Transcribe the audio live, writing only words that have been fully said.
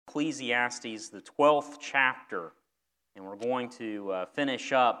Ecclesiastes, the 12th chapter, and we're going to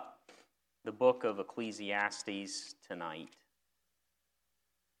finish up the book of Ecclesiastes tonight.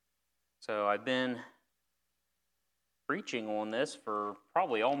 So I've been preaching on this for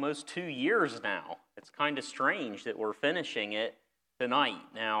probably almost 2 years now. It's kind of strange that we're finishing it tonight.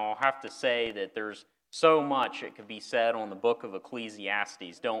 Now, I'll have to say that there's so much that could be said on the book of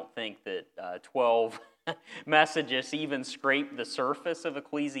Ecclesiastes. Don't think that 12 messages even scrape the surface of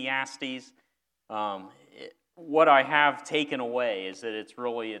Ecclesiastes. What I have taken away is that it's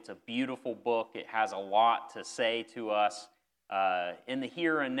a beautiful book. It has a lot to say to us in the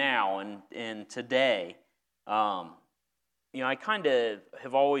here and now and today. I kind of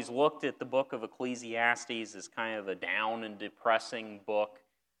have always looked at the book of Ecclesiastes as kind of a down and depressing book.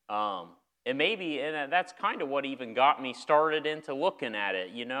 And that's kind of what even got me started into looking at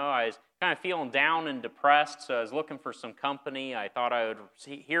it. I was kind of feeling down and depressed, so I was looking for some company. I thought I would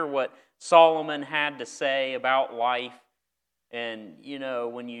hear what Solomon had to say about life. And,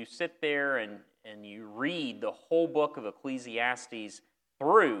 when you sit there and you read the whole book of Ecclesiastes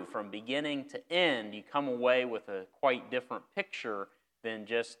through from beginning to end, you come away with a quite different picture than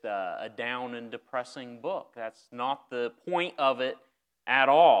just a down and depressing book. That's not the point of it at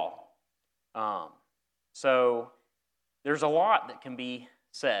all. So there's a lot that can be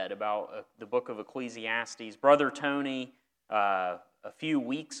said about the book of Ecclesiastes. Brother Tony, a few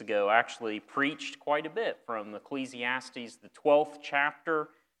weeks ago, actually preached quite a bit from Ecclesiastes, the 12th chapter.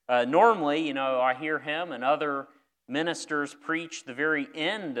 Normally, I hear him and other ministers preach the very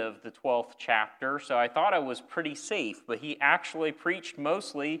end of the 12th chapter, so I thought I was pretty safe, but he actually preached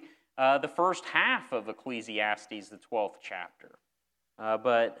mostly the first half of Ecclesiastes, the 12th chapter.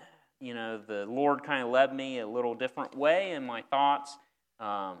 But the Lord kind of led me a little different way in my thoughts,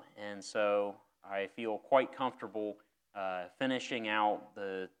 and so I feel quite comfortable finishing out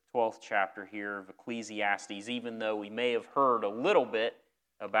the 12th chapter here of Ecclesiastes, even though we may have heard a little bit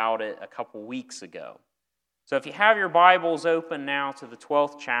about it a couple weeks ago. So if you have your Bibles open now to the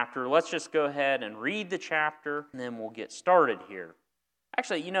 12th chapter, let's just go ahead and read the chapter, and then we'll get started here.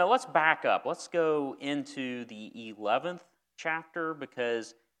 Actually, let's back up. Let's go into the 11th chapter,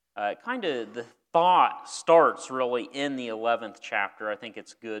 because kind of the thought starts really in the 11th chapter. I think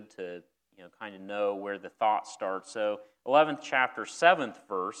it's good to kind of know where the thought starts. So 11th chapter, 7th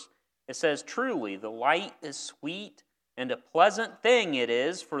verse, it says, "Truly the light is sweet, and a pleasant thing it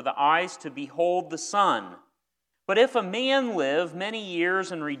is for the eyes to behold the sun. But if a man live many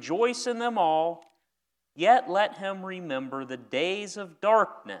years and rejoice in them all, yet let him remember the days of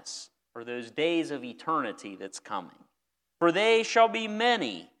darkness," or those days of eternity that's coming. "For they shall be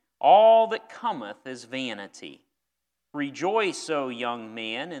many. All that cometh is vanity. Rejoice, O young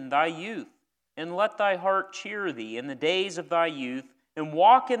man, in thy youth, and let thy heart cheer thee in the days of thy youth, and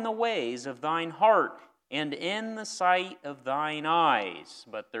walk in the ways of thine heart, and in the sight of thine eyes."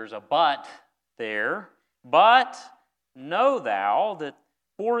 But there's a but there. "But know thou that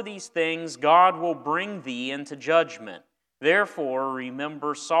for these things God will bring thee into judgment. Therefore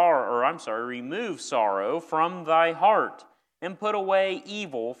remove sorrow from thy heart, and put away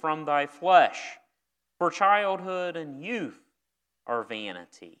evil from thy flesh. For childhood and youth are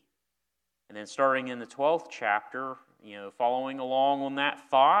vanity." And then starting in the 12th chapter, following along on that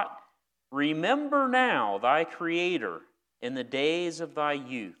thought, "Remember now thy Creator in the days of thy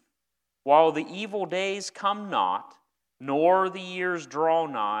youth, while the evil days come not, nor the years draw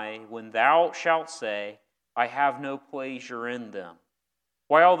nigh, when thou shalt say, I have no pleasure in them.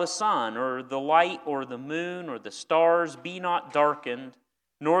 While the sun, or the light, or the moon, or the stars be not darkened,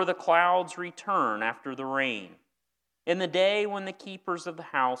 nor the clouds return after the rain. In the day when the keepers of the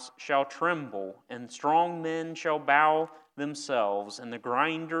house shall tremble, and strong men shall bow themselves, and the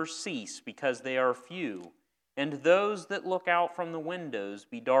grinders cease because they are few, and those that look out from the windows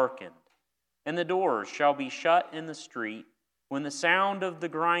be darkened. And the doors shall be shut in the street, when the sound of the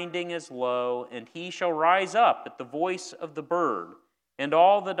grinding is low, and he shall rise up at the voice of the bird, and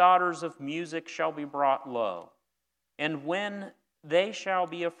all the daughters of music shall be brought low. And when they shall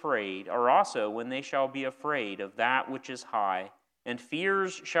be afraid, when they shall be afraid of that which is high, and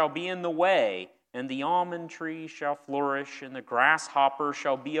fears shall be in the way, and the almond tree shall flourish, and the grasshopper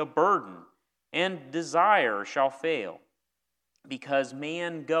shall be a burden, and desire shall fail. Because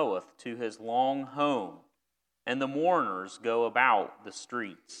man goeth to his long home, and the mourners go about the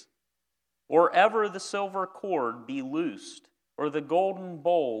streets. Or ever the silver cord be loosed, or the golden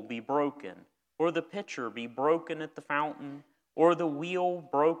bowl be broken, or the pitcher be broken at the fountain, or the wheel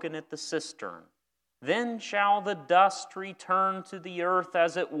broken at the cistern. Then shall the dust return to the earth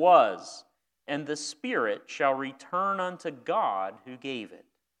as it was, and the spirit shall return unto God who gave it.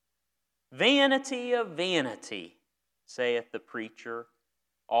 Vanity of vanity, saith the preacher,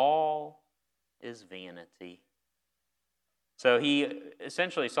 all is vanity. So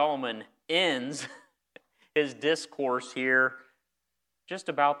Solomon ends his discourse here just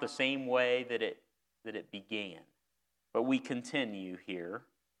about the same way that it began. But we continue here.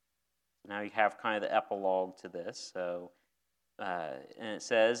 Now you have kind of the epilogue to this. And it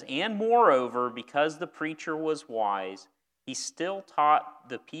says, and moreover, because the preacher was wise, he still taught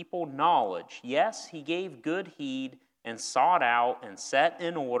the people knowledge. Yes, he gave good heed and sought out and set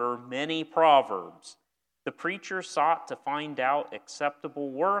in order many proverbs. The preacher sought to find out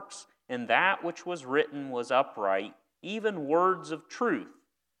acceptable works, and that which was written was upright, even words of truth.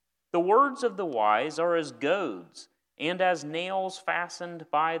 The words of the wise are as goads, and as nails fastened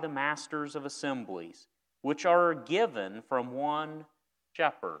by the masters of assemblies, which are given from one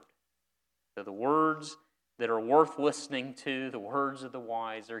shepherd. So the words that are worth listening to, the words of the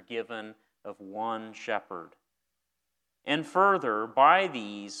wise, are given of one shepherd. And further, by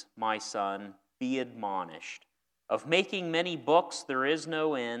these, my son, be admonished. Of making many books there is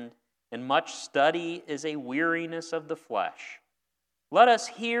no end, and much study is a weariness of the flesh. Let us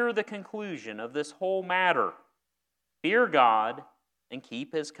hear the conclusion of this whole matter. Fear God and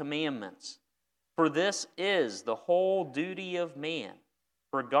keep his commandments. For this is the whole duty of man.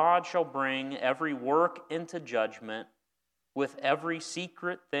 For God shall bring every work into judgment with every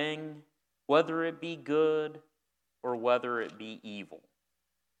secret thing, whether it be good or whether it be evil.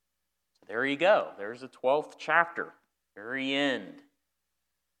 So there you go. There's the 12th chapter. Very end.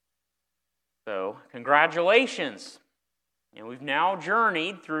 So, congratulations. And we've now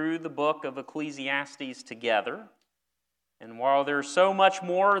journeyed through the book of Ecclesiastes together. And while there's so much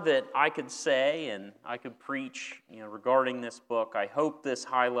more that I could say and I could preach, regarding this book, I hope this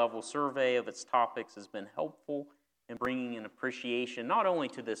high-level survey of its topics has been helpful in bringing an appreciation not only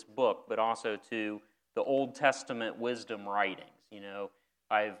to this book, but also to the Old Testament wisdom writings.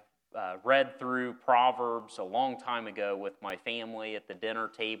 I've read through Proverbs a long time ago with my family at the dinner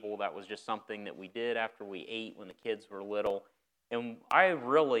table. That was just something that we did after we ate when the kids were little. And I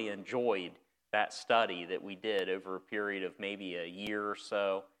really enjoyed that study that we did over a period of maybe a year or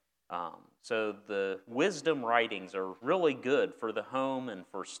so. So the wisdom writings are really good for the home and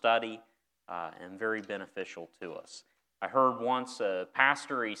for study and very beneficial to us. I heard once a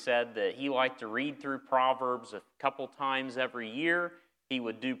pastor, he said that he liked to read through Proverbs a couple times every year. He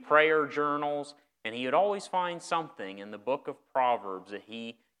would do prayer journals, and he would always find something in the book of Proverbs that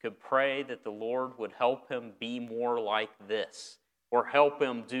he could pray that the Lord would help him be more like this, or help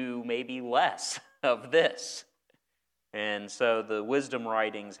him do maybe less of this. And so the wisdom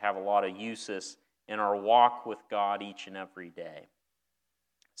writings have a lot of uses in our walk with God each and every day.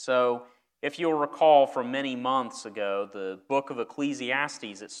 So if you'll recall from many months ago, the book of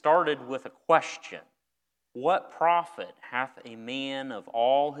Ecclesiastes, it started with a question. What profit hath a man of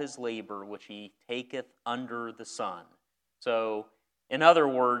all his labor which he taketh under the sun? So, in other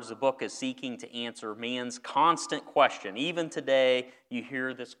words, the book is seeking to answer man's constant question. Even today, you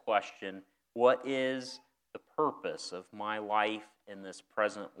hear this question, what is the purpose of my life in this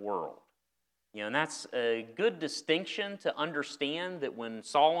present world? And that's a good distinction to understand that when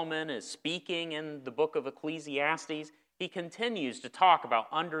Solomon is speaking in the book of Ecclesiastes, he continues to talk about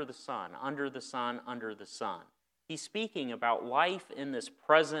under the sun, under the sun, under the sun. He's speaking about life in this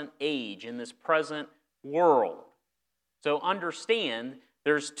present age, in this present world. So understand,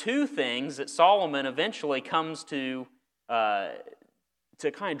 there's two things that Solomon eventually comes to kind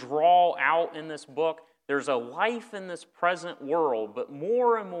of draw out in this book. There's a life in this present world, but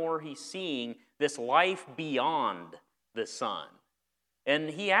more and more he's seeing this life beyond the sun.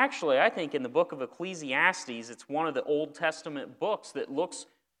 And he actually, I think in the book of Ecclesiastes, it's one of the Old Testament books that looks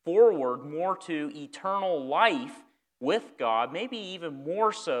forward more to eternal life with God, maybe even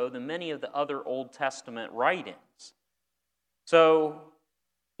more so than many of the other Old Testament writings. So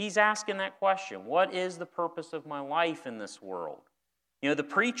he's asking that question, what is the purpose of my life in this world? The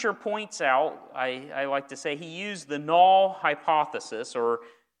preacher points out, I like to say, he used the null hypothesis, or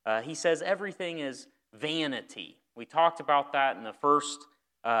he says everything is vanity. We talked about that in the first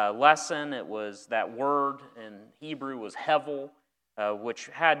lesson. It was that word in Hebrew was hevel, which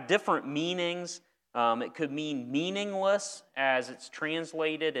had different meanings. It could mean meaningless, as it's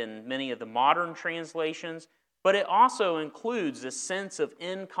translated in many of the modern translations, but it also includes a sense of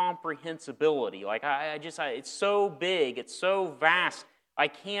incomprehensibility. Like, it's so big, it's so vast, I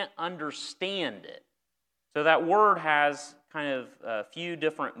can't understand it. So that word has kind of a few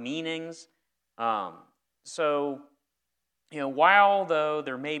different meanings. So, while though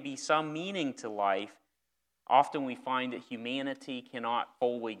there may be some meaning to life, often we find that humanity cannot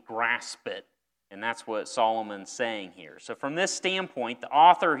fully grasp it. And that's what Solomon's saying here. So from this standpoint, the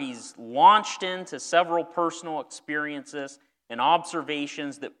author, he's launched into several personal experiences and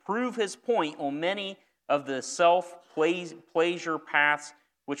observations that prove his point on many of the self-pleasure paths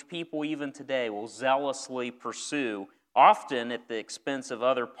which people even today will zealously pursue, often at the expense of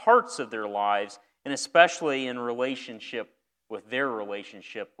other parts of their lives, and especially in their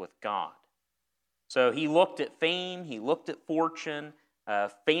relationship with God. So he looked at fame, he looked at fortune,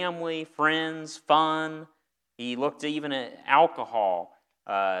 family, friends, fun. He looked even at alcohol,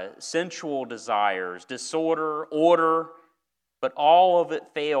 sensual desires, disorder, order, but all of it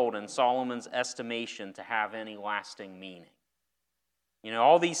failed in Solomon's estimation to have any lasting meaning.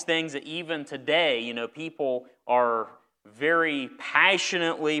 All these things that even today, people are very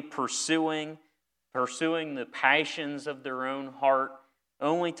passionately pursuing the passions of their own heart,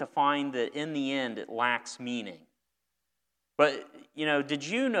 only to find that in the end it lacks meaning. But, did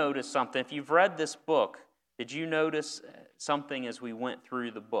you notice something? If you've read this book, did you notice something as we went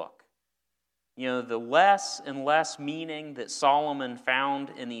through the book? The less and less meaning that Solomon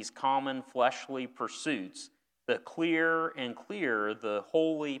found in these common fleshly pursuits, the clearer and clearer the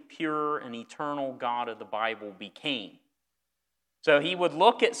holy, pure, and eternal God of the Bible became. So he would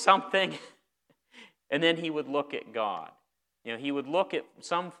look at something, and then he would look at God. He would look at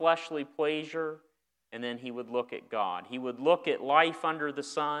some fleshly pleasure, and then he would look at God. He would look at life under the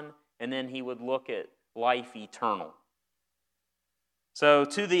sun, and then he would look at life eternal. So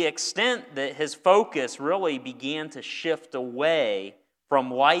to the extent that his focus really began to shift away from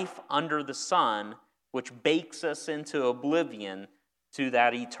life under the sun, which bakes us into oblivion, to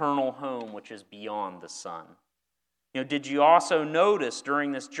that eternal home which is beyond the sun. Did you also notice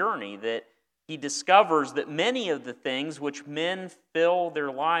during this journey that he discovers that many of the things which men fill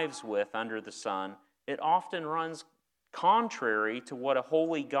their lives with under the sun, it often runs contrary to what a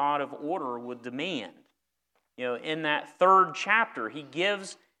holy God of order would demand. In that 3rd chapter, he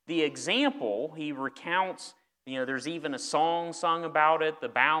gives the example. He recounts, there's even a song sung about it, the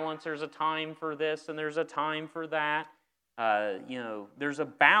balance, there's a time for this and there's a time for that. There's a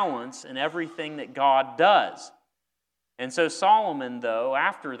balance in everything that God does. And so Solomon, though,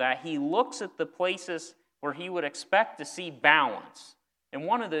 after that, he looks at the places where he would expect to see balance. And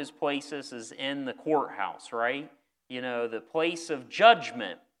one of those places is in the courthouse, right? The place of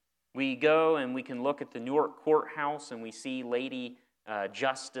judgment. We go and we can look at the Newark courthouse and we see Lady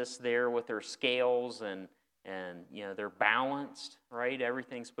Justice there with her scales and they're balanced, right?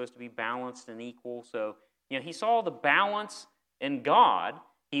 Everything's supposed to be balanced and equal. So, he saw the balance in God.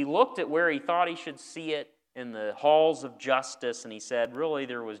 He looked at where he thought he should see it in the halls of justice, and he said, really,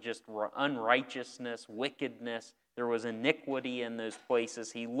 there was just unrighteousness, wickedness. There was iniquity in those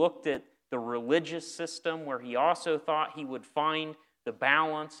places. He looked at the religious system where he also thought he would find the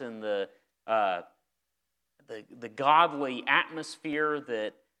balance and the godly atmosphere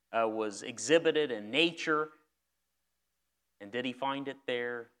that was exhibited in nature. And did he find it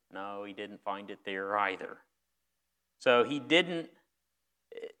there? No, he didn't find it there either. So he didn't.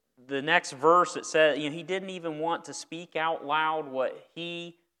 The next verse, it says, he didn't even want to speak out loud what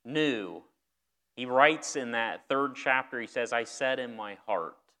he knew. He writes in that 3rd chapter, he says, I said in my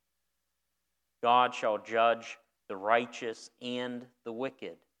heart, God shall judge the righteous and the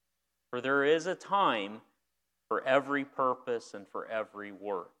wicked. For there is a time for every purpose and for every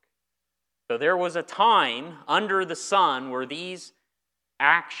work. So there was a time under the sun where these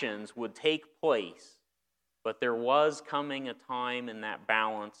actions would take place, but there was coming a time in that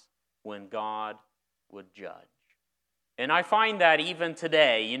balance when God would judge. And I find that even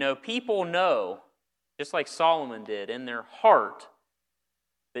today, people know, just like Solomon did, in their heart,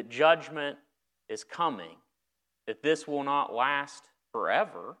 that judgment is coming, that this will not last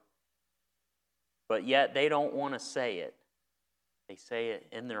forever, but yet they don't want to say it. They say it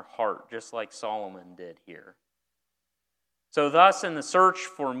in their heart, just like Solomon did here. So thus, in the search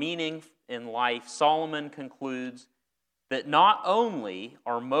for meaning in life, Solomon concludes that not only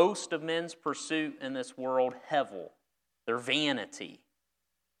are most of men's pursuit in this world hevel, they're vanity,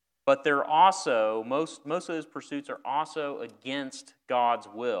 but they're also, most of those pursuits are also against God's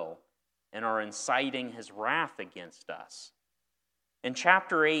will and are inciting his wrath against us. In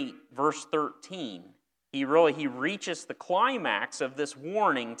chapter 8, verse 13, he reaches the climax of this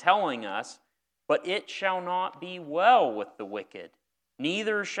warning, telling us, but it shall not be well with the wicked,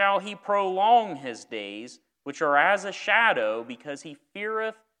 neither shall he prolong his days, which are as a shadow, because he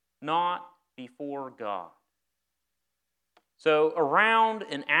feareth not before God. So around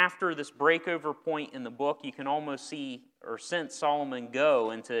and after this breakover point in the book, you can almost see or sense Solomon go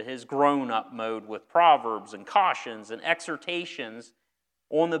into his grown-up mode with proverbs and cautions and exhortations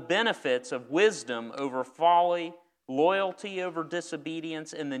on the benefits of wisdom over folly, loyalty over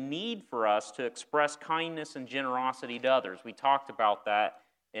disobedience, and the need for us to express kindness and generosity to others. We talked about that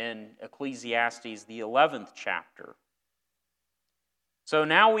in Ecclesiastes, the 11th chapter. So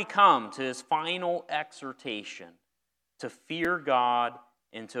now we come to his final exhortation to fear God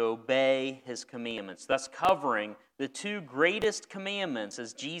and to obey his commandments, thus covering the two greatest commandments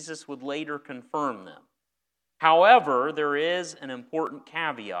as Jesus would later confirm them. However, there is an important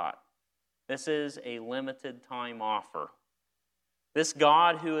caveat. This is a limited time offer. This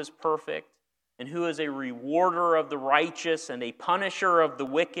God who is perfect and who is a rewarder of the righteous and a punisher of the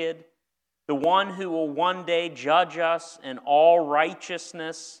wicked, the one who will one day judge us in all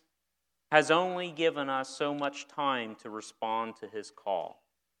righteousness, has only given us so much time to respond to his call.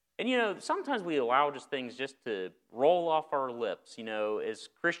 And sometimes we allow just things just to roll off our lips. As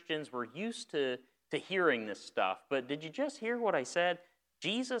Christians, we're used to hearing this stuff. But did you just hear what I said?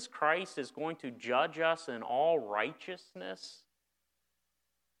 Jesus Christ is going to judge us in all righteousness.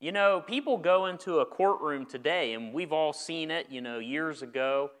 People go into a courtroom today, and we've all seen it, years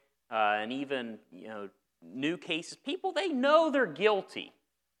ago, and even, new cases. People, they know they're guilty,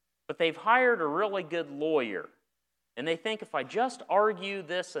 but they've hired a really good lawyer. And they think if I just argue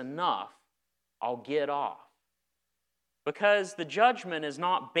this enough, I'll get off. Because the judgment is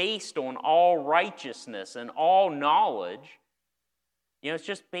not based on all righteousness and all knowledge. It's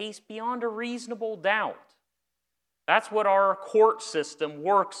just based beyond a reasonable doubt. That's what our court system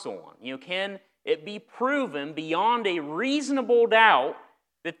works on. Can it be proven beyond a reasonable doubt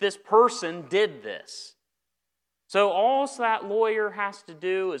that this person did this? So all that lawyer has to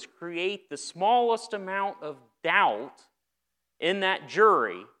do is create the smallest amount of doubt in that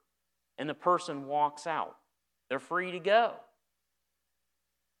jury, and the person walks out. They're free to go.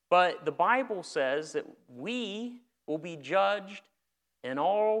 But the Bible says that we will be judged in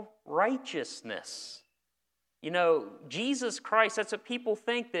all righteousness. Jesus Christ, that's what people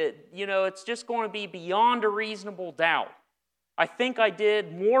think, that, it's just going to be beyond a reasonable doubt. I think I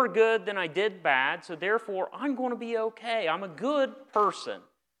did more good than I did bad, so therefore I'm going to be okay. I'm a good person.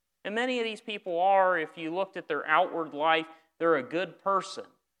 And many of these people are, if you looked at their outward life, they're a good person.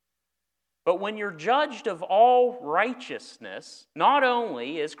 But when you're judged of all righteousness, not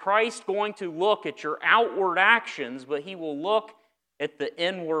only is Christ going to look at your outward actions, but he will look at the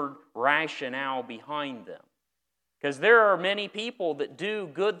inward rationale behind them. Because there are many people that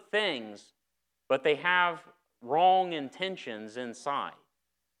do good things, but they have wrong intentions inside.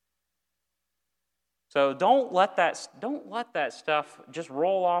 So don't let that stuff just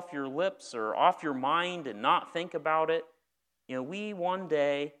roll off your lips or off your mind and not think about it. We one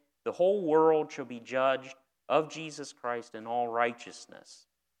day, the whole world shall be judged of Jesus Christ in all righteousness.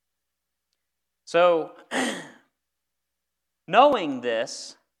 So, knowing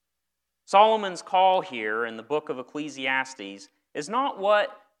this, Solomon's call here in the book of Ecclesiastes is not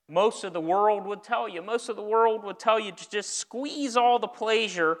what most of the world would tell you. Most of the world would tell you to just squeeze all the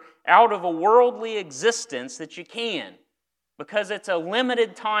pleasure out of a worldly existence that you can, because it's a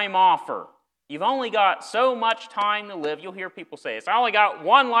limited time offer. You've only got so much time to live. You'll hear people say, I only got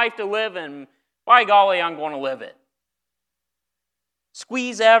one life to live, and by golly, I'm going to live it.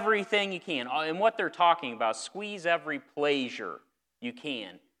 Squeeze everything you can. And what they're talking about, squeeze every pleasure you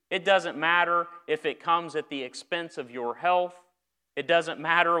can. It doesn't matter if it comes at the expense of your health. It doesn't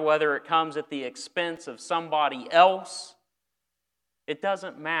matter whether it comes at the expense of somebody else. It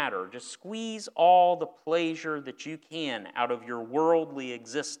doesn't matter. Just squeeze all the pleasure that you can out of your worldly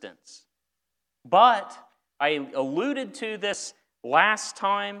existence. But I alluded to this last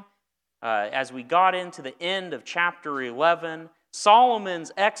time as we got into the end of chapter 11.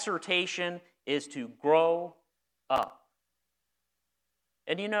 Solomon's exhortation is to grow up.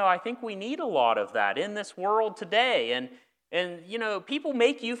 And I think we need a lot of that in this world today. And people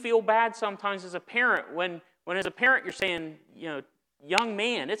make you feel bad sometimes as a parent when as a parent you're saying, young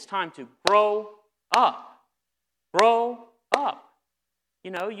man, it's time to grow up. Grow up.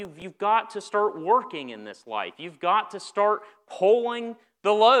 You've got to start working in this life. You've got to start pulling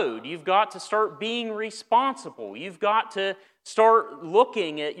the load. You've got to start being responsible. You've got to start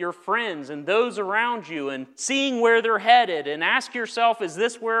looking at your friends and those around you and seeing where they're headed, and ask yourself, is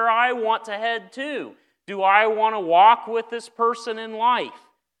this where I want to head to? Do I want to walk with this person in life?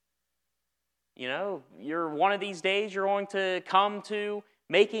 You're one of these days you're going to come to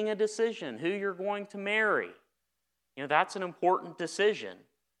making a decision who you're going to marry. That's an important decision.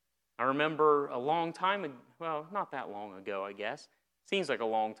 I remember a long time ago, well, not that long ago, I guess. Seems like a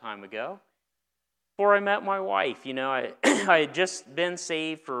long time ago. Before I met my wife, I had just been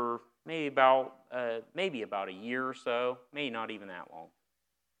saved for maybe about a year or so, maybe not even that long.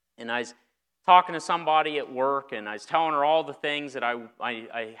 And I was talking to somebody at work, and I was telling her all the things that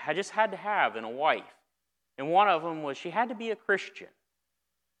I just had to have in a wife. And one of them was she had to be a Christian.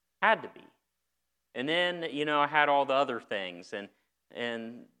 Had to be. And then, I had all the other things.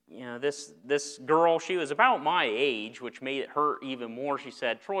 And this girl, she was about my age, which made it hurt even more. She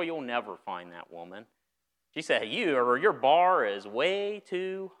said, "Troy, you'll never find that woman." She said, your bar is way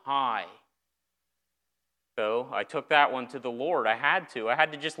too high. So I took that one to the Lord. I had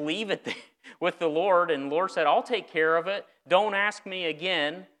to just leave it with the Lord. And the Lord said, "I'll take care of it. Don't ask me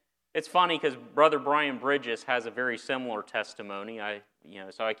again." It's funny because Brother Brian Bridges has a very similar testimony.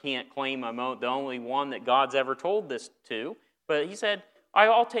 So I can't claim I'm the only one that God's ever told this to. But he said,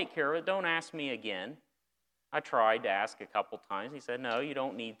 "I'll take care of it. Don't ask me again." I tried to ask a couple times. He said, "No, you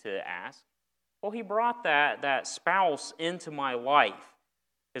don't need to ask." Well, he brought that spouse into my life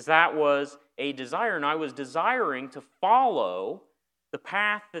because that was a desire, and I was desiring to follow the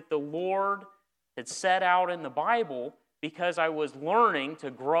path that the Lord had set out in the Bible because I was learning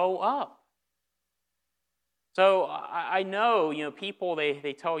to grow up. So I know, people,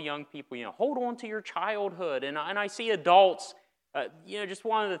 they tell young people, hold on to your childhood. And I see adults, just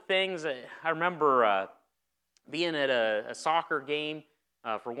one of the things that I remember being at a soccer game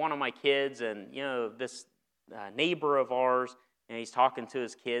for one of my kids, and, this neighbor of ours, and he's talking to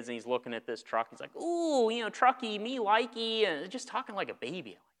his kids, and he's looking at this truck. He's like, "Ooh, trucky, me likey," and just talking like a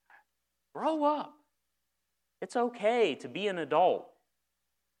baby. Grow up. It's okay to be an adult.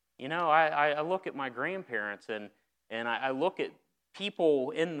 I look at my grandparents, and I look at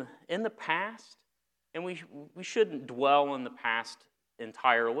people in the past, and we shouldn't dwell in the past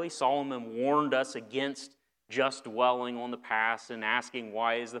entirely. Solomon warned us against just dwelling on the past and asking,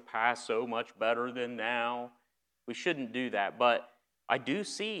 why is the past so much better than now? We shouldn't do that. But I do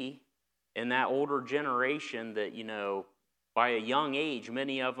see in that older generation that, by a young age,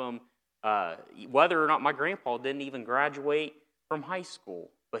 many of them, whether or not my grandpa didn't even graduate from high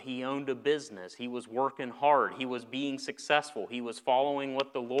school, but he owned a business. He was working hard. He was being successful. He was following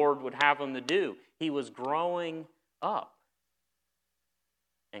what the Lord would have him to do. He was growing up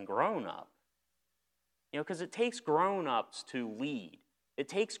and grown up. Because it takes grown-ups to lead. It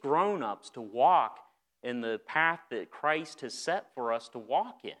takes grown-ups to walk in the path that Christ has set for us to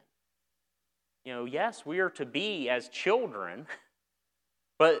walk in. Yes, we are to be as children,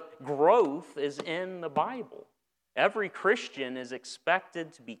 but growth is in the Bible. Every Christian is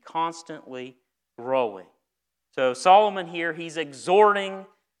expected to be constantly growing. So Solomon here, he's exhorting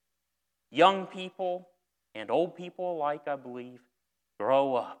young people and old people alike, I believe,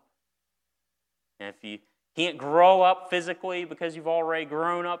 grow up. And if you can't grow up physically because you've already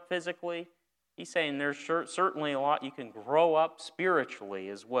grown up physically, he's saying there's certainly a lot you can grow up spiritually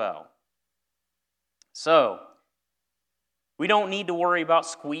as well. So, we don't need to worry about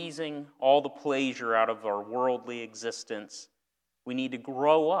squeezing all the pleasure out of our worldly existence. We need to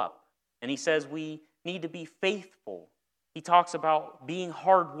grow up. And he says we need to be faithful. He talks about being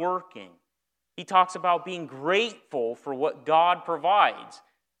hardworking. He talks about being grateful for what God provides.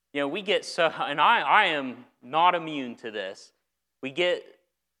 We get so, and I am not immune to this.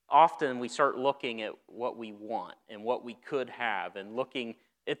 Often we start looking at what we want and what we could have and looking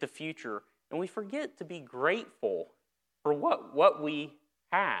at the future, and we forget to be grateful for what we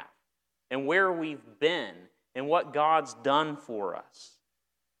have and where we've been and what God's done for us.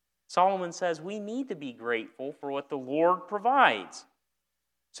 Solomon says we need to be grateful for what the Lord provides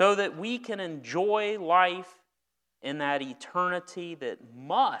so that we can enjoy life in that eternity that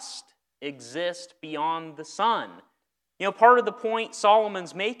must exist beyond the sun. Part of the point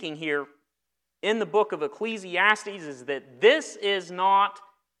Solomon's making here in the book of Ecclesiastes is that this is not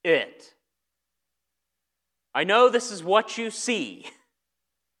it. I know this is what you see,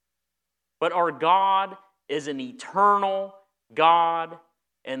 but our God is an eternal God,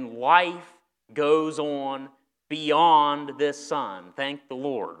 and life goes on beyond this sun. Thank the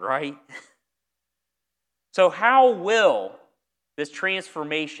Lord, right? So how will this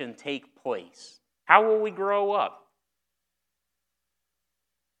transformation take place? How will we grow up?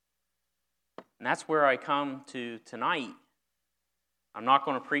 And that's where I come to tonight. I'm not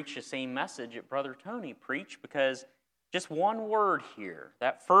going to preach the same message that Brother Tony preached because just one word here.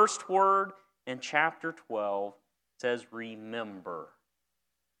 That first word in chapter 12 says remember.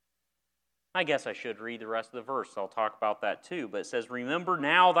 I guess I should read the rest of the verse. I'll talk about that too. But it says, remember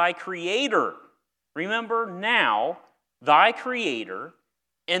now thy Creator. Remember now thy Creator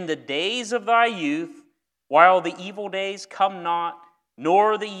in the days of thy youth, while the evil days come not,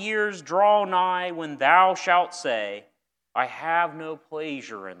 nor the years draw nigh, when thou shalt say, I have no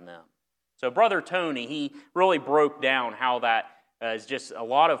pleasure in them. So Brother Tony, he really broke down how that is just a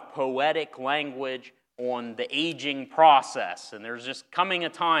lot of poetic language on the aging process. And there's just coming a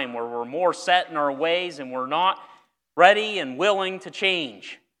time where we're more set in our ways and we're not ready and willing to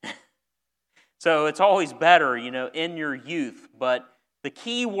change. So it's always better, in your youth. But the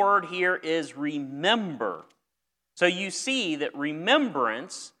key word here is remember. So you see that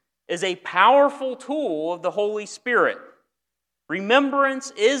remembrance is a powerful tool of the Holy Spirit.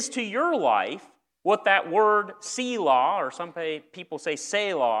 Remembrance is to your life what that word Selah, or some people say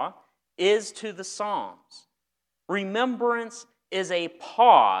Selah, is to the Psalms. Remembrance is a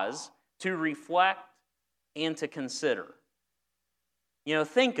pause to reflect and to consider.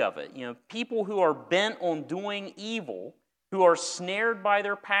 Think of it. People who are bent on doing evil, who are snared by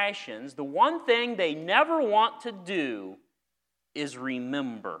their passions, the one thing they never want to do is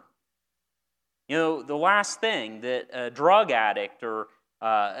remember. The last thing that a drug addict or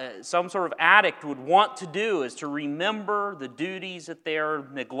some sort of addict would want to do is to remember the duties that they are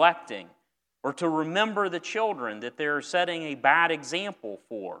neglecting, or to remember the children that they're setting a bad example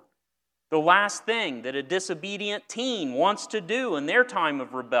for. The last thing that a disobedient teen wants to do in their time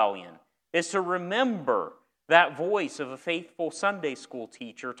of rebellion is to remember that voice of a faithful Sunday school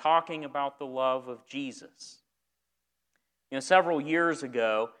teacher talking about the love of Jesus. Several years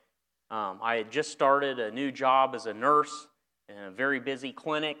ago, I had just started a new job as a nurse in a very busy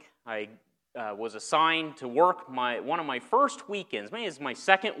clinic. I was assigned to work one of my first weekends. Maybe it's my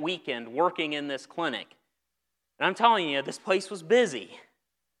second weekend working in this clinic. And I'm telling you, this place was busy.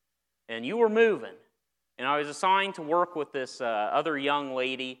 And you were moving. And I was assigned to work with this other young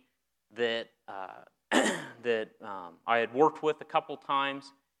lady that I had worked with a couple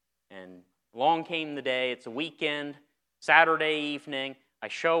times. And along came the day. It's a weekend, Saturday evening. I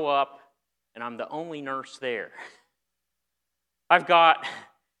show up, and I'm the only nurse there. I've got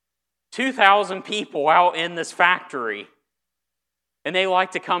 2,000 people out in this factory, and they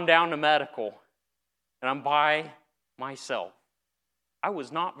like to come down to medical, and I'm by myself. I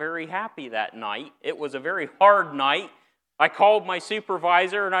was not very happy that night. It was a very hard night. I called my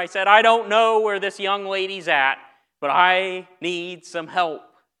supervisor, and I said, I don't know where this young lady's at, but I need some help.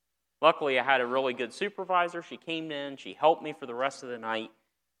 Luckily, I had a really good supervisor. She came in. She helped me for the rest of the night.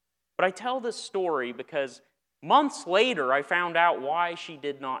 But I tell this story because months later, I found out why she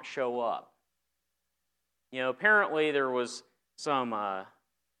did not show up. Apparently there was some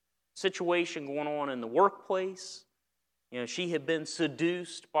situation going on in the workplace. She had been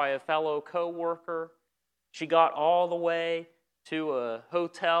seduced by a fellow coworker. She got all the way to a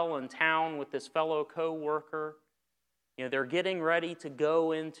hotel in town with this fellow coworker. They're getting ready to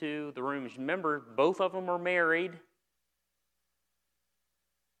go into the rooms. Remember, both of them are married.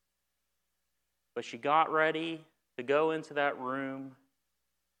 But she got ready to go into that room.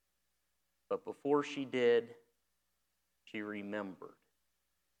 But before she did, she remembered.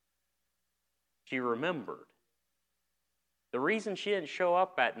 She remembered. The reason she didn't show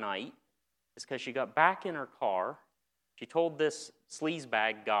up that night is because she got back in her car. She told this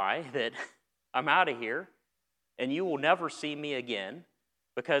sleazebag guy that I'm out of here and you will never see me again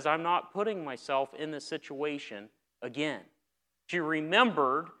because I'm not putting myself in this situation again. She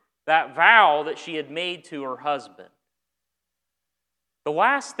remembered that vow that she had made to her husband. The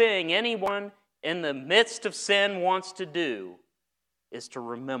last thing anyone in the midst of sin wants to do is to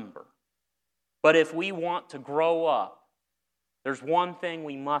remember. But if we want to grow up, there's one thing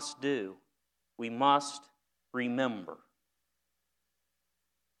we must do. We must remember.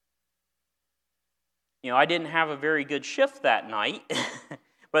 I didn't have a very good shift that night,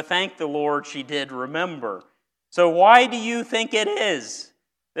 but thank the Lord she did remember. So why do you think it is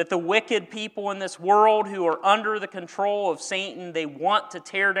that the wicked people in this world who are under the control of Satan, they want to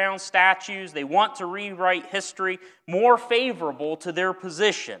tear down statues, they want to rewrite history more favorable to their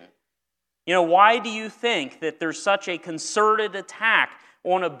position? Why do you think that there's such a concerted attack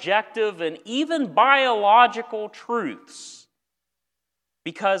on objective and even biological truths?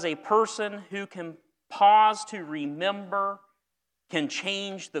 Because a person who can pause to remember can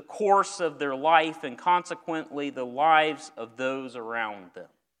change the course of their life and consequently the lives of those around them.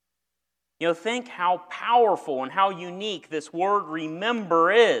 Think how powerful and how unique this word remember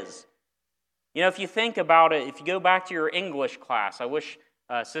is. If you think about it, if you go back to your English class, I wish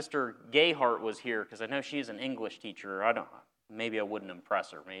Sister Gayhart was here because I know she's an English teacher. Maybe I wouldn't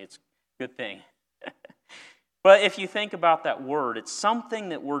impress her. Maybe it's a good thing. But if you think about that word, it's something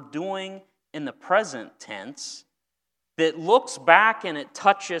that we're doing in the present tense, that looks back and it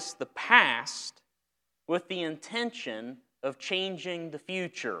touches the past with the intention of changing the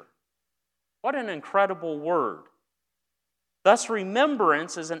future. What an incredible word. Thus,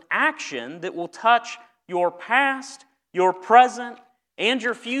 remembrance is an action that will touch your past, your present, and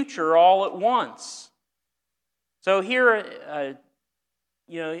your future all at once. So here,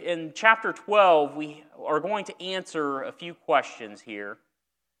 in chapter 12, we are going to answer a few questions here.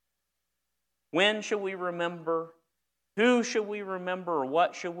 When should we remember? Who should we remember?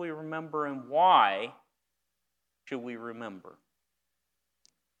 What should we remember? And why should we remember?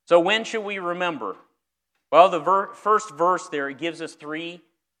 So when should we remember? Well, the first verse there, it gives us 3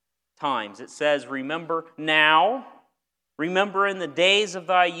 times. It says, remember now, remember in the days of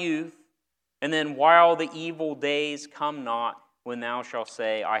thy youth, and then while the evil days come not, when thou shalt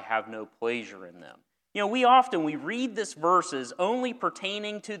say, I have no pleasure in them. We read this verses only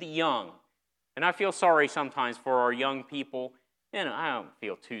pertaining to the young. And I feel sorry sometimes for our young people. I don't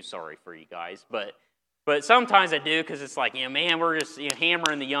feel too sorry for you guys, but sometimes I do, because it's like, man, we're just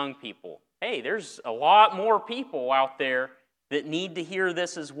hammering the young people. Hey, there's a lot more people out there that need to hear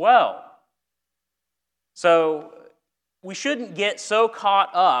this as well. So we shouldn't get so caught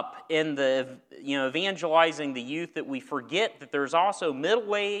up in the evangelizing the youth that we forget that there's also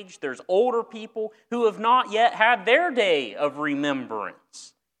middle-aged, there's older people who have not yet had their day of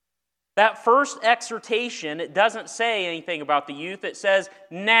remembrance. That first exhortation, it doesn't say anything about the youth. It says,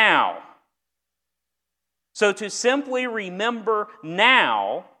 now. So to simply remember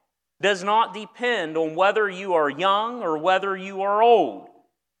now does not depend on whether you are young or whether you are old.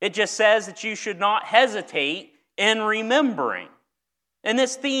 It just says that you should not hesitate in remembering. And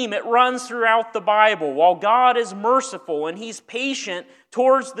this theme, it runs throughout the Bible. While God is merciful and He's patient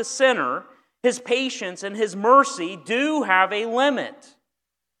towards the sinner, His patience and His mercy do have a limit.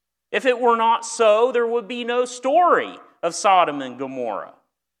 If it were not so, there would be no story of Sodom and Gomorrah.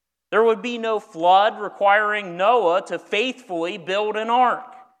 There would be no flood requiring Noah to faithfully build an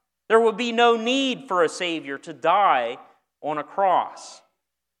ark. There would be no need for a Savior to die on a cross.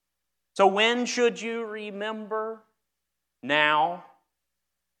 So when should you remember? Now.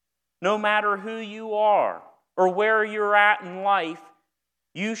 No matter who you are or where you're at in life,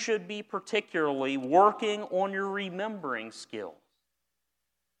 you should be particularly working on your remembering skills.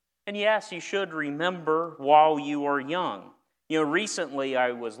 And yes, you should remember while you are young. Recently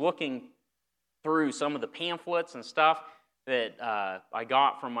I was looking through some of the pamphlets and stuff that I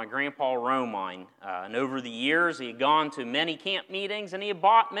got from my grandpa Romine. And over the years, he had gone to many camp meetings, and he had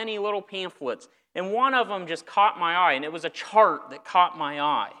bought many little pamphlets. And one of them just caught my eye, and it was a chart that caught my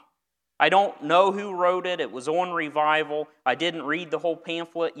eye. I don't know who wrote it. It was on revival. I didn't read the whole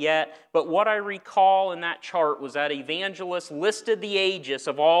pamphlet yet. But what I recall in that chart was that evangelist listed the ages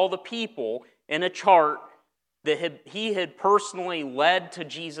of all the people in a chart that he had personally led to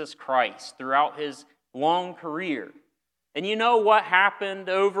Jesus Christ throughout his long career. And you know what happened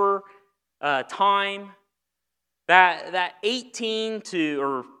over time? That 18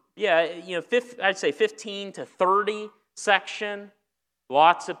 to, I'd say 15 to 30 section,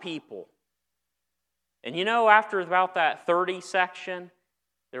 lots of people. And after about that 30 section,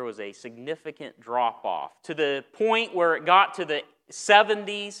 there was a significant drop-off to the point where it got to the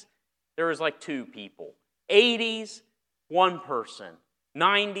 70s, there was like 2 people. 80s, 1 person.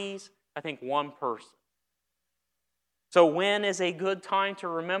 90s, I think 1 person. So when is a good time to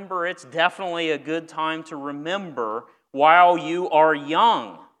remember? It's definitely a good time to remember while you are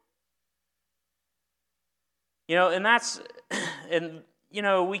young.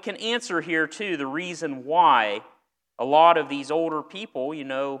 We can answer here too the reason why a lot of these older people,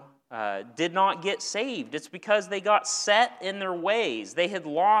 did not get saved. It's because they got set in their ways. They had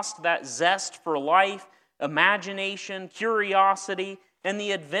lost that zest for life, imagination, curiosity, and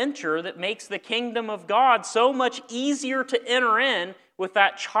the adventure that makes the kingdom of God so much easier to enter in with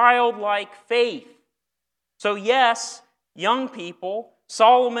that childlike faith. So yes, young people,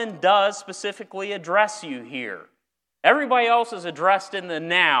 Solomon does specifically address you here. Everybody else is addressed in the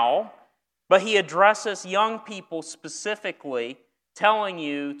now, but he addresses young people specifically, telling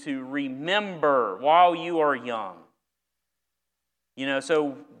you to remember while you are young.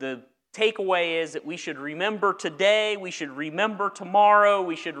 So the takeaway is that we should remember today, we should remember tomorrow,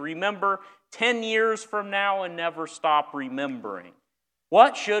 we should remember 10 years from now and never stop remembering.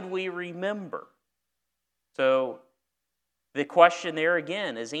 What should we remember? So the question there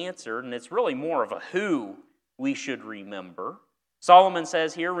again is answered, and it's really more of a who we should remember. Solomon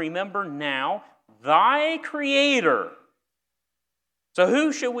says here, remember now thy Creator. So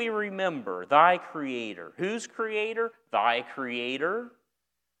who should we remember? Thy Creator. Whose Creator? Thy Creator.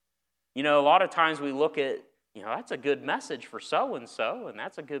 A lot of times we look at That's a good message for so-and-so, and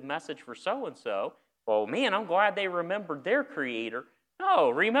that's a good message for so-and-so. Well, man, I'm glad they remembered their Creator.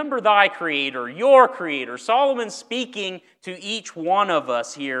 No, remember thy Creator, your Creator. Solomon's speaking to each one of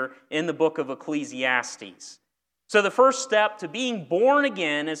us here in the book of Ecclesiastes. So the first step to being born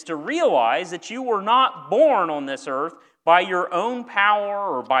again is to realize that you were not born on this earth by your own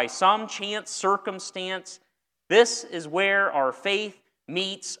power or by some chance circumstance. This is where our faith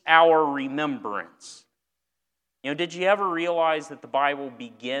meets our remembrance. Did you ever realize that the Bible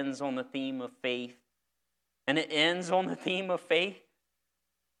begins on the theme of faith and it ends on the theme of faith?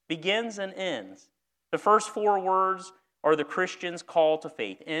 Begins and ends. The first 4 words are the Christian's call to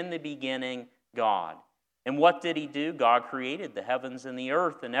faith. In the beginning, God. And what did He do? God created the heavens and the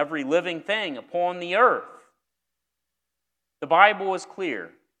earth and every living thing upon the earth. The Bible is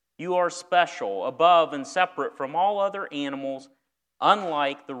clear. You are special, above and separate from all other animals,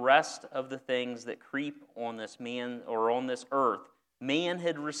 unlike the rest of the things that creep on this man or on this earth. Man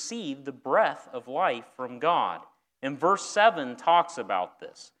had received the breath of life from God. And verse 7 talks about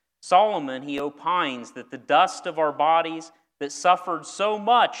this. Solomon, he opines that the dust of our bodies that suffered so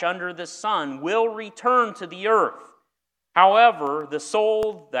much under the sun will return to the earth. However, the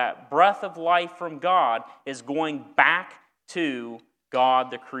soul, that breath of life from God, is going back to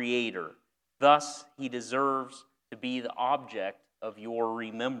God the Creator. Thus, He deserves to be the object of your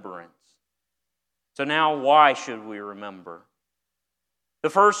remembrance. So now, why should we remember? The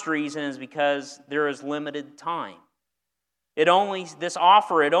first reason is because there is limited time. This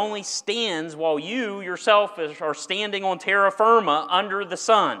offer stands while you yourself are standing on terra firma under the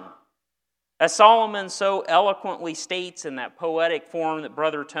sun. As Solomon so eloquently states in that poetic form that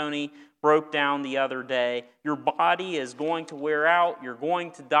Brother Tony broke down the other day, your body is going to wear out, you're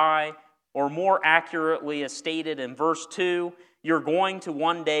going to die, or more accurately as stated in verse 2, you're going to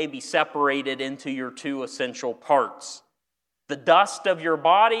one day be separated into your 2 essential parts. The dust of your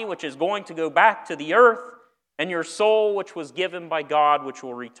body, which is going to go back to the earth, and your soul, which was given by God, which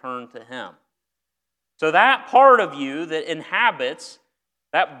will return to Him. So that part of you that inhabits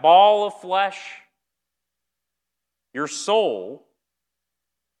that ball of flesh, your soul,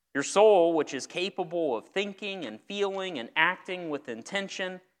 which is capable of thinking and feeling and acting with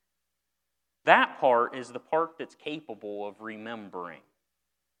intention, that part is the part that's capable of remembering.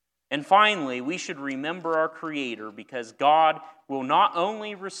 And finally, we should remember our Creator because God will not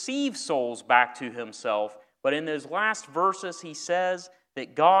only receive souls back to Himself, but in those last verses He says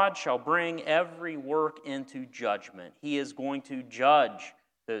that God shall bring every work into judgment. He is going to judge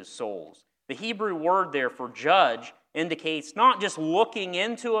those souls. The Hebrew word there for judge indicates not just looking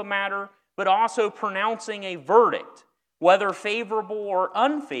into a matter, but also pronouncing a verdict, whether favorable or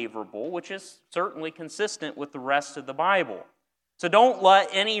unfavorable, which is certainly consistent with the rest of the Bible. So don't let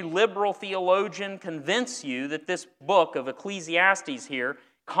any liberal theologian convince you that this book of Ecclesiastes here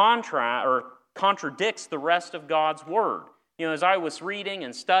contradicts the rest of God's Word. As I was reading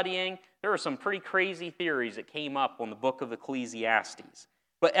and studying, there were some pretty crazy theories that came up on the book of Ecclesiastes.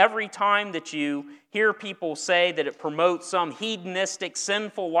 But every time that you hear people say that it promotes some hedonistic,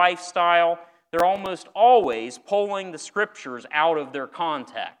 sinful lifestyle, they're almost always pulling the Scriptures out of their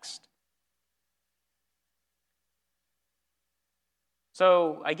context.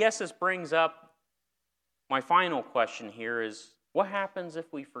 So I guess this brings up my final question here is, what happens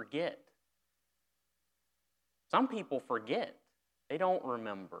if we forget? Some people forget. They don't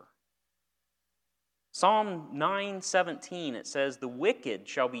remember. Psalm 9:17, it says, the wicked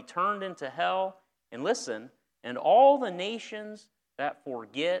shall be turned into hell, and listen, and all the nations that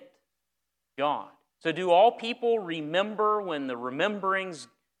forget God. So do all people remember when the remembering's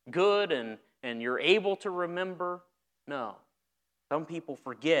good and you're able to remember? No. Some people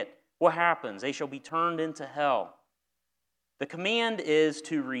forget. What happens? They shall be turned into hell. The command is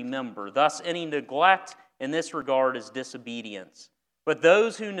to remember. Thus, any neglect in this regard is disobedience. But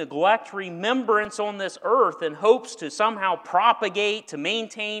those who neglect remembrance on this earth in hopes to somehow propagate, to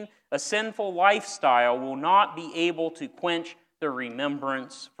maintain a sinful lifestyle will not be able to quench the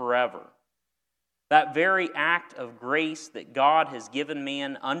remembrance forever. That very act of grace that God has given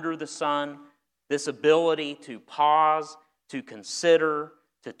man under the sun, this ability to pause, to consider,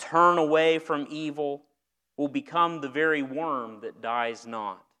 to turn away from evil, will become the very worm that dies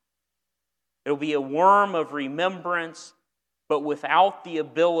not. It'll be a worm of remembrance, but without the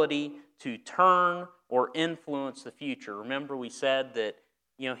ability to turn or influence the future. Remember we said that,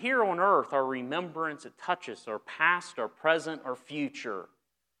 here on earth, our remembrance, it touches our past, our present, our future.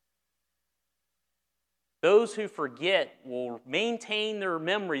 Those who forget will maintain their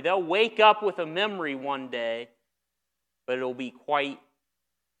memory. They'll wake up with a memory one day, but it'll be quite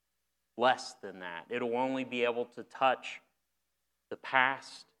less than that. It'll only be able to touch the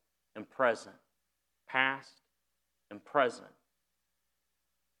past and present. Past and present.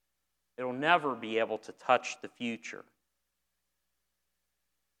 It'll never be able to touch the future.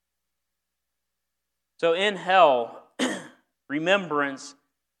 So in hell, remembrance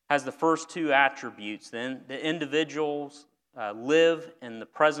has the first two attributes. Then the individuals live in the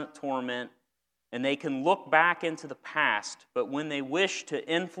present torment, and they can look back into the past, but when they wish to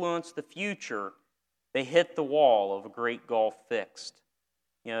influence the future, they hit the wall of a great gulf fixed.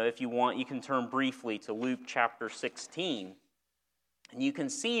 You know, if you want, you can turn briefly to Luke chapter 16, and you can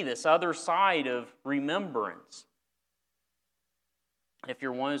see this other side of remembrance. If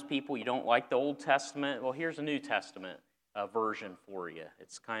you're one of those people, you don't like the Old Testament, well, here's a New Testament version for you.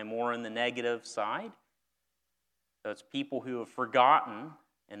 It's kind of more on the negative side. So it's people who have forgotten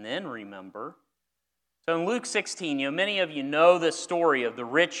and then remember. So in Luke 16, many of you know this story of the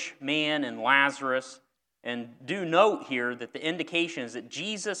rich man and Lazarus. And do note here that the indication is that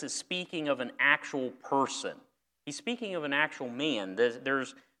Jesus is speaking of an actual person. He's speaking of an actual man.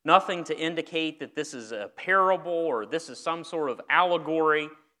 There's nothing to indicate that this is a parable or this is some sort of allegory.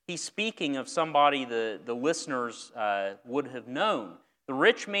 He's speaking of somebody the listeners would have known. The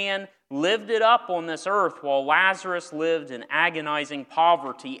rich man lived it up on this earth while Lazarus lived in agonizing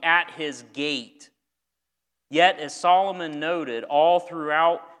poverty at his gate. Yet, as Solomon noted, all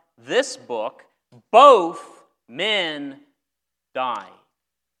throughout this book, both men died.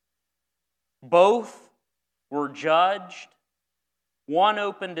 Both were judged. One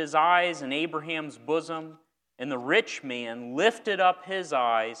opened his eyes in Abraham's bosom, and the rich man lifted up his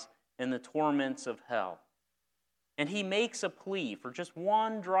eyes in the torments of hell. And he makes a plea for just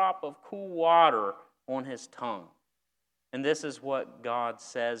one drop of cool water on his tongue. And this is what God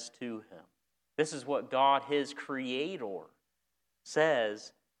says to him. This is what God, his Creator,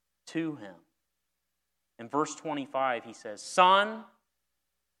 says to him. In verse 25, he says, "Son,"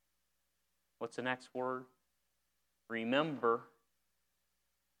 what's the next word? Remember.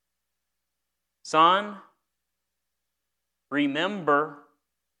 "Son, remember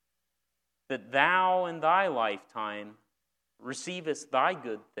that thou in thy lifetime receivest thy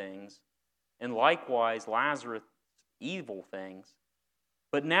good things, and likewise Lazarus evil things.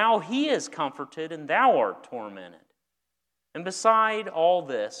 But now he is comforted, and thou art tormented. And beside all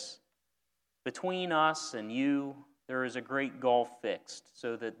this, between us and you, there is a great gulf fixed,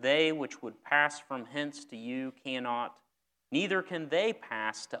 so that they which would pass from hence to you cannot, neither can they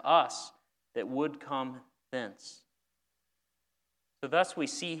pass to us that would come thence." So thus we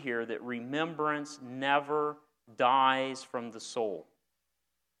see here that remembrance never dies from the soul.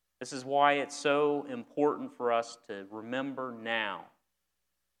 This is why it's so important for us to remember now.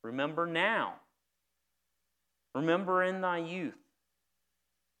 Remember now. Remember in thy youth.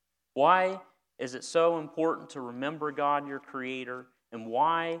 Why is it so important to remember God, your Creator? And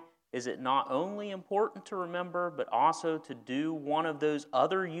why is it not only important to remember, but also to do one of those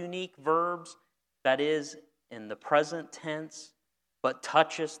other unique verbs that is in the present tense, but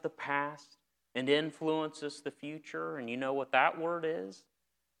touches the past and influences the future? And you know what that word is?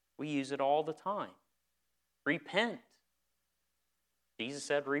 We use it all the time. Repent. Jesus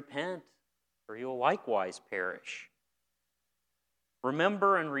said, "Repent, or you'll likewise perish."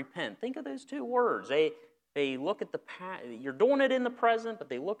 Remember and repent. Think of those two words. They look at the past. You're doing it in the present, but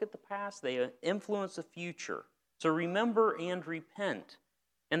they look at the past. They influence the future. So remember and repent,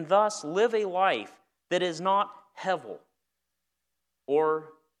 and thus live a life that is not hevel,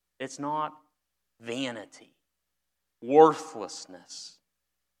 or it's not vanity, worthlessness,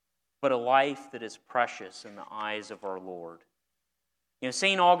 but a life that is precious in the eyes of our Lord.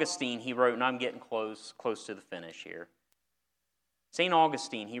 St. Augustine, he wrote, and I'm getting close to the finish here. St.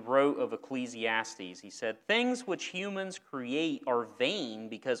 Augustine, he wrote of Ecclesiastes, he said, "Things which humans create are vain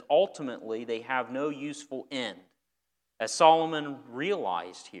because ultimately they have no useful end," as Solomon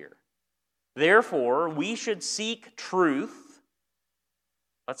realized here. "Therefore, we should seek truth."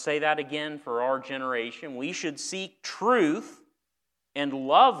 Let's say that again for our generation. We should seek truth and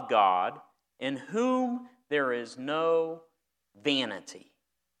love God, in whom there is no vanity.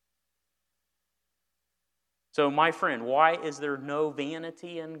 So, my friend, why is there no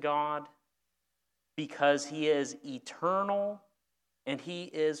vanity in God? Because He is eternal and He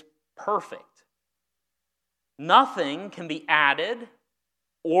is perfect. Nothing can be added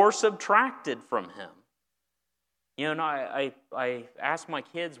or subtracted from Him. And I asked my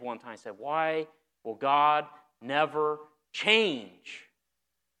kids one time, I said, why will God never change?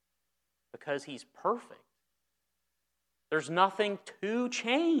 Because He's perfect. There's nothing to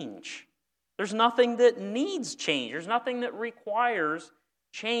change. There's nothing that needs change. There's nothing that requires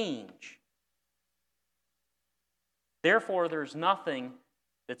change. Therefore, there's nothing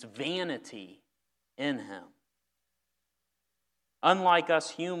that's vanity in him. Unlike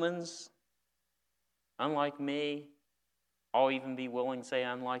us humans, unlike me, I'll even be willing to say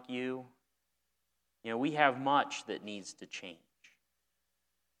unlike you, we have much that needs to change.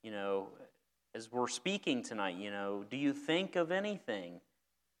 As we're speaking tonight, do you think of anything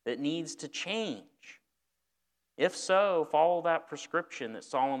that needs to change? If so, follow that prescription that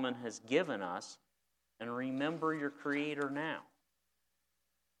Solomon has given us and remember your Creator now.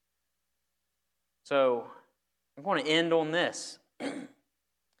 So, I'm going to end on this.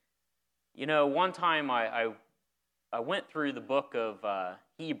 One time I went through the book of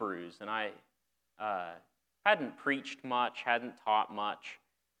Hebrews, and I hadn't preached much, hadn't taught much,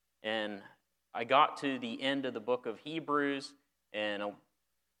 and I got to the end of the book of Hebrews, and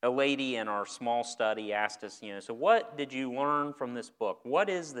a lady in our small study asked us, so what did you learn from this book? What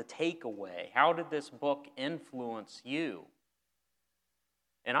is the takeaway? How did this book influence you?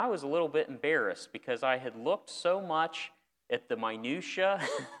 And I was a little bit embarrassed because I had looked so much at the minutia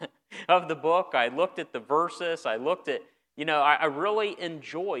of the book. I looked at the verses. I looked at, I really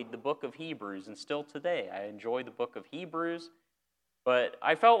enjoyed the book of Hebrews, and still today I enjoy the book of Hebrews, but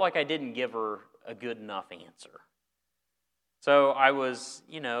I felt like I didn't give her a good enough answer. So I was,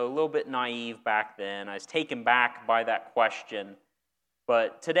 a little bit naive back then. I was taken back by that question.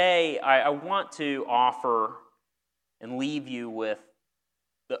 But today I want to offer and leave you with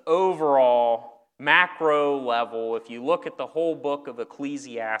the overall macro level. If you look at the whole book of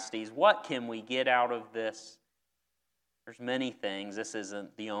Ecclesiastes, what can we get out of this? There's many things. This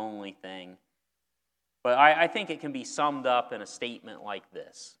isn't the only thing. But I think it can be summed up in a statement like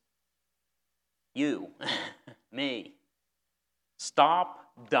this. You, me,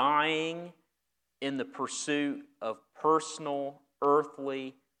 stop dying in the pursuit of personal,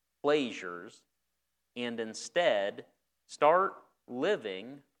 earthly pleasures, and instead start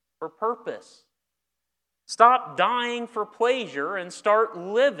living for purpose. Stop dying for pleasure and start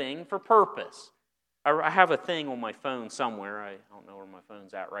living for purpose. I have a thing on my phone somewhere. I don't know where my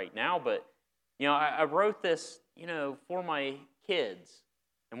phone's at right now, but I wrote this, for my kids.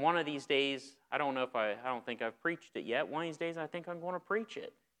 And one of these days, I don't think I've preached it yet. One of these days, I think I'm going to preach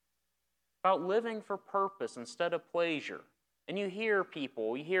it. About living for purpose instead of pleasure. And you hear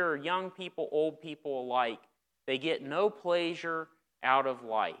young people, old people alike, they get no pleasure out of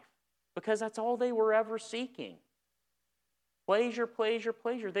life because that's all they were ever seeking. Pleasure, pleasure,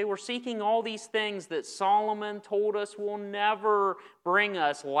 pleasure. They were seeking all these things that Solomon told us will never bring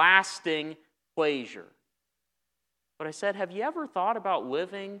us lasting pleasure. But I said, have you ever thought about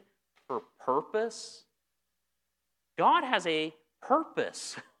living for purpose? God has a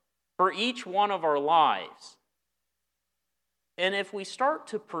purpose for each one of our lives. And if we start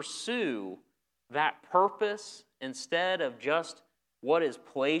to pursue that purpose instead of just what is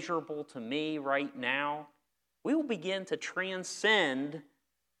pleasurable to me right now, we will begin to transcend,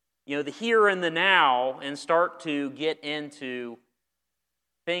 the here and the now and start to get into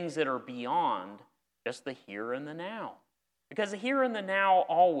things that are beyond just the here and the now. Because the here and the now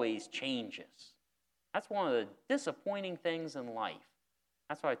always changes. That's one of the disappointing things in life.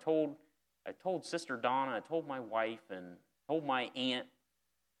 That's why I told Sister Donna, I told my wife, and told my aunt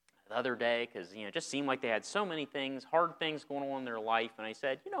the other day, because it just seemed like they had so many things, hard things going on in their life. And I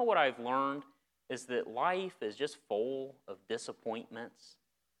said, what I've learned is that life is just full of disappointments.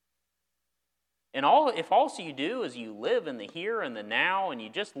 And if all you do is you live in the here and the now and you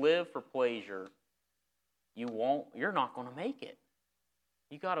just live for pleasure, you're not going to make it.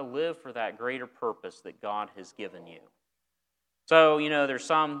 You got to live for that greater purpose that God has given you. So, there's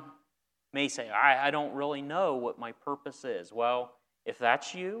some may say, I don't really know what my purpose is. Well, if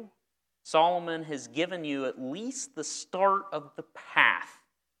that's you, Solomon has given you at least the start of the path.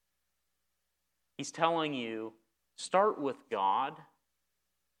 He's telling you, start with God.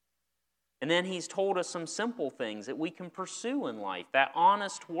 And then he's told us some simple things that we can pursue in life. That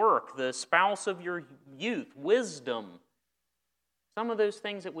honest work, the spouse of your youth, wisdom. Some of those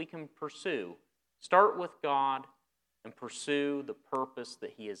things that we can pursue. Start with God and pursue the purpose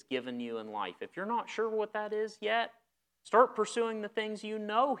that he has given you in life. If you're not sure what that is yet, start pursuing the things you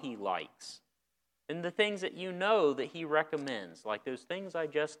know he likes. And the things that you know that he recommends. Like those things I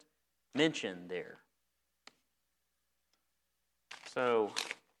just mentioned there. So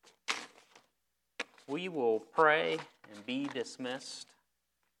we will pray and be dismissed.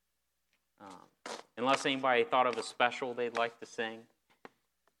 Unless anybody thought of a special they'd like to sing.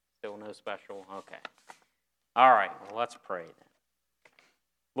 Still no special? Okay. All right, well, let's pray then.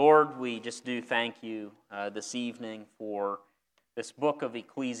 Lord, we just do thank you this evening for this book of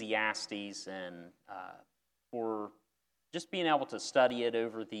Ecclesiastes and for just being able to study it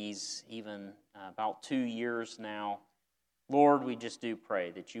over these even about 2 years now. Lord, we just do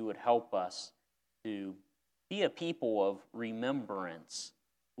pray that you would help us to be a people of remembrance.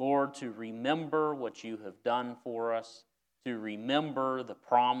 Lord, to remember what you have done for us, to remember the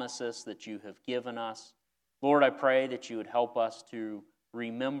promises that you have given us. Lord, I pray that you would help us to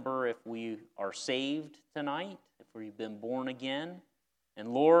remember if we are saved tonight, if we've been born again.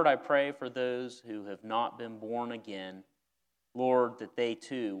 And Lord, I pray for those who have not been born again, Lord, that they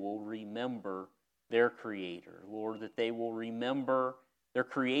too will remember their Creator. Lord, that they will remember their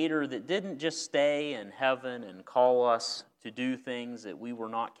Creator that didn't just stay in heaven and call us to do things that we were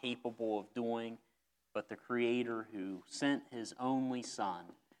not capable of doing, but the Creator who sent His only Son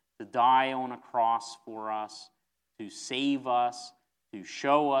to die on a cross for us, to save us, to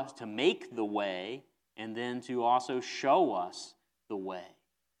show us, to make the way, and then to also show us the way.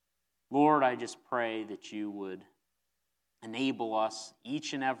 Lord, I just pray that you would enable us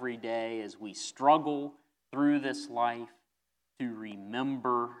each and every day as we struggle through this life to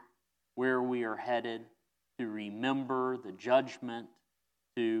remember where we are headed, to remember the judgment,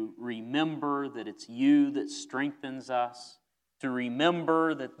 to remember that it's you that strengthens us, to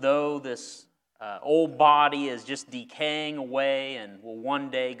remember that though this old body is just decaying away and will one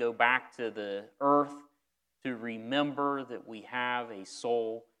day go back to the earth, to remember that we have a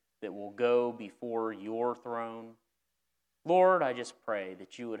soul that will go before your throne. Lord, I just pray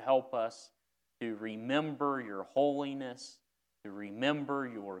that you would help us to remember your holiness, to remember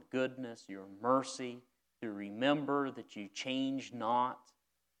your goodness, your mercy, to remember that you change not,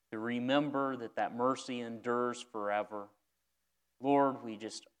 to remember that that mercy endures forever. Lord, we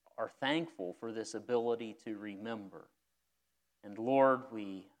just are thankful for this ability to remember. And Lord,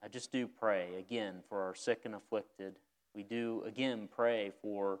 I just do pray again for our sick and afflicted. We do again pray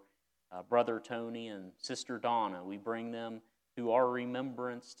for Brother Tony and Sister Donna. We bring them to our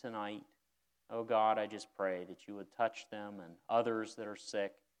remembrance tonight. Oh God, I just pray that you would touch them and others that are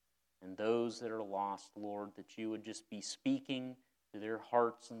sick and those that are lost, Lord, that you would just be speaking to their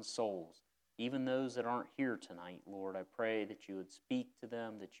hearts and souls. Even those that aren't here tonight, Lord, I pray that you would speak to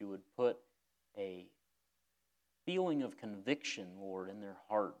them, that you would put a feeling of conviction, Lord, in their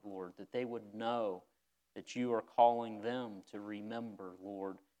heart, Lord, that they would know that you are calling them to remember,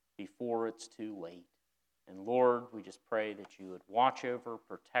 Lord, before it's too late. And Lord, we just pray that you would watch over,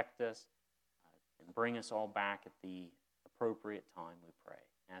 protect us, and bring us all back at the appropriate time, we pray.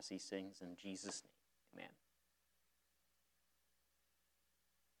 As he sings in Jesus' name, amen.